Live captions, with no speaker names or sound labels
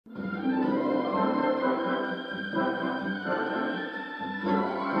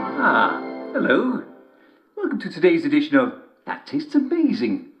Hello. Welcome to today's edition of That Tastes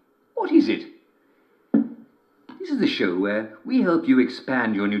Amazing. What is it? This is the show where we help you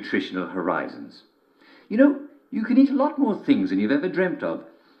expand your nutritional horizons. You know, you can eat a lot more things than you've ever dreamt of.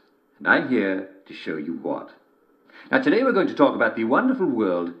 And I'm here to show you what. Now, today we're going to talk about the wonderful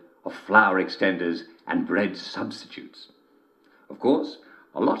world of flour extenders and bread substitutes. Of course,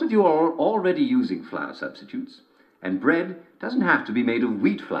 a lot of you are already using flour substitutes, and bread doesn't have to be made of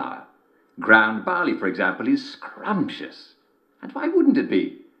wheat flour. Ground barley, for example, is scrumptious. And why wouldn't it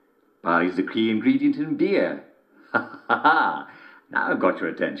be? Barley is the key ingredient in beer. Ha ha ha! Now I've got your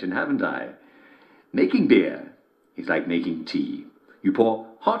attention, haven't I? Making beer is like making tea. You pour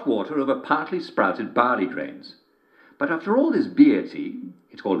hot water over partly sprouted barley grains. But after all this beer tea,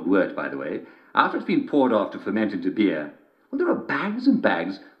 it's called wort, by the way, after it's been poured off to ferment into beer, well, there are bags and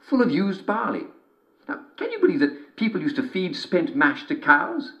bags full of used barley. Now, can you believe that people used to feed spent mash to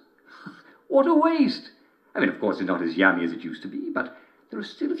cows? What a waste! I mean, of course, it's not as yummy as it used to be, but there are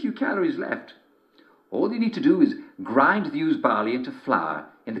still a few calories left. All you need to do is grind the used barley into flour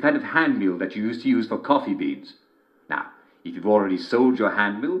in the kind of hand mill that you used to use for coffee beans. Now, if you've already sold your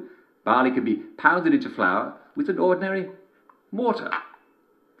hand mill, barley can be pounded into flour with an ordinary mortar.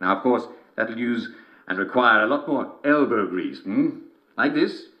 Now, of course, that'll use and require a lot more elbow grease, like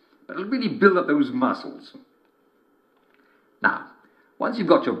this, but it'll really build up those muscles. Now, once you've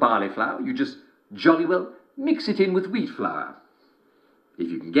got your barley flour, you just jolly well mix it in with wheat flour. If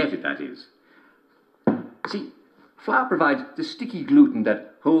you can get it, that is. See, flour provides the sticky gluten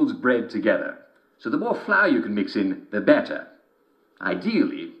that holds bread together, so the more flour you can mix in, the better.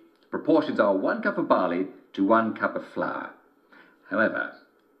 Ideally, proportions are 1 cup of barley to 1 cup of flour. However,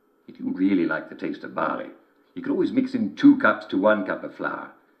 if you really like the taste of barley, you can always mix in 2 cups to 1 cup of flour.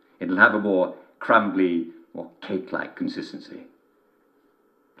 It'll have a more crumbly, more cake-like consistency.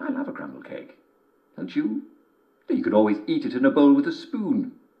 I love a crumble cake, don't you? You can always eat it in a bowl with a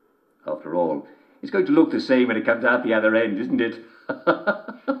spoon. After all, it's going to look the same when it comes out the other end, isn't it?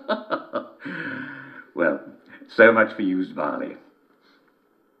 Well, so much for used barley.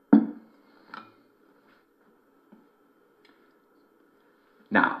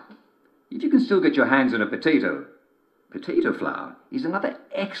 Now, if you can still get your hands on a potato flour is another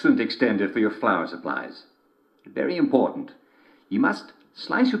excellent extender for your flour supplies. Very important. You must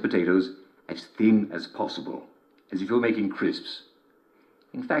slice your potatoes as thin as possible, as if you're making crisps.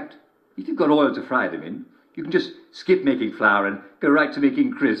 In fact, if you've got oil to fry them in, you can just skip making flour and go right to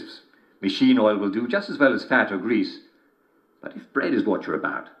making crisps. Machine oil will do just as well as fat or grease. But if bread is what you're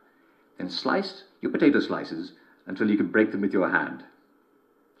about, then slice your potato slices until you can break them with your hand.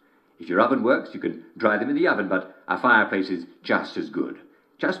 If your oven works, you can dry them in the oven, but a fireplace is just as good.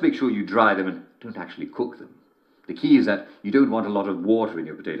 Just make sure you dry them and don't actually cook them. The key is that you don't want a lot of water in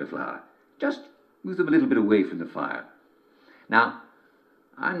your potato flour. Just move them a little bit away from the fire. Now,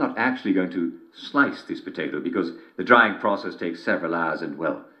 I'm not actually going to slice this potato because the drying process takes several hours and,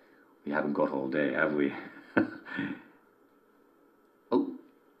 well, we haven't got all day, have we?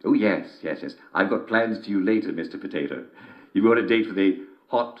 Oh, yes. I've got plans for you later, Mr. Potato. You've got a date for the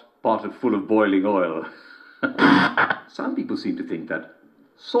hot pot full of boiling oil. Some people seem to think that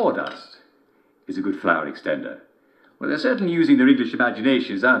sawdust is a good flour extender. Well, they're certainly using their English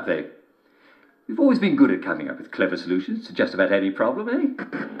imaginations, aren't they? We've always been good at coming up with clever solutions to just about any problem,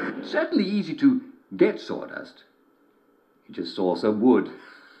 eh? Certainly easy to get sawdust. You just saw some wood.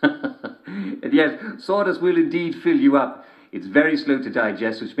 And yes, sawdust will indeed fill you up. It's very slow to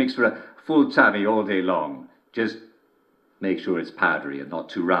digest, which makes for a full tummy all day long. Just make sure it's powdery and not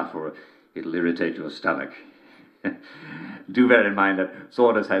too rough, or it'll irritate your stomach. Do bear in mind that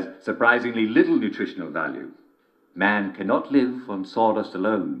sawdust has surprisingly little nutritional value. Man cannot live on sawdust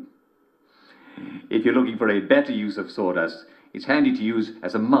alone. If you're looking for a better use of sawdust, it's handy to use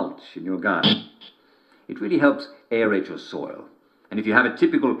as a mulch in your garden. It really helps aerate your soil. And if you have a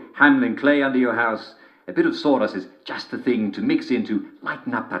typical handling clay under your house, a bit of sawdust is just the thing to mix in to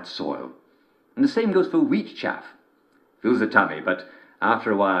lighten up that soil. And the same goes for wheat chaff. Fills the tummy, but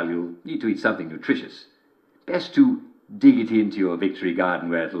after a while you'll need to eat something nutritious. Best to dig it into your victory garden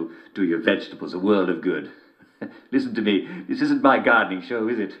where it'll do your vegetables a world of good. Listen to me, this isn't my gardening show,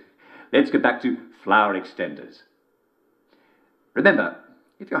 is it? Let's get back to flour extenders. Remember,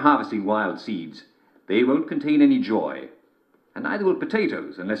 if you're harvesting wild seeds, they won't contain any joy, and neither will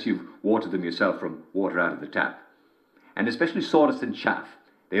potatoes unless you've watered them yourself from water out of the tap. And especially sawdust and chaff,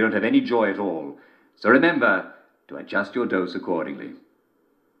 they don't have any joy at all. So remember to adjust your dose accordingly.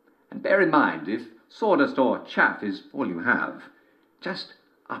 And bear in mind, if sawdust or chaff is all you have, just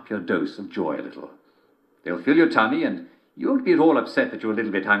up your dose of joy a little. They'll fill your tummy and you won't be at all upset that you're a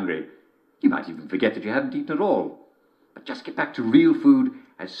little bit hungry. You might even forget that you haven't eaten at all. But just get back to real food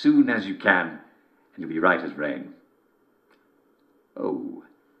as soon as you can, and you'll be right as rain. Oh,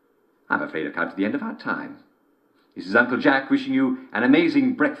 I'm afraid I've come to the end of our time. This is Uncle Jack wishing you an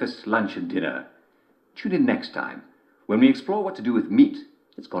amazing breakfast, lunch and dinner. Tune in next time when we explore what to do with meat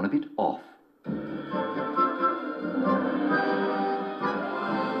that's gone a bit off.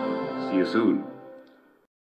 See you soon.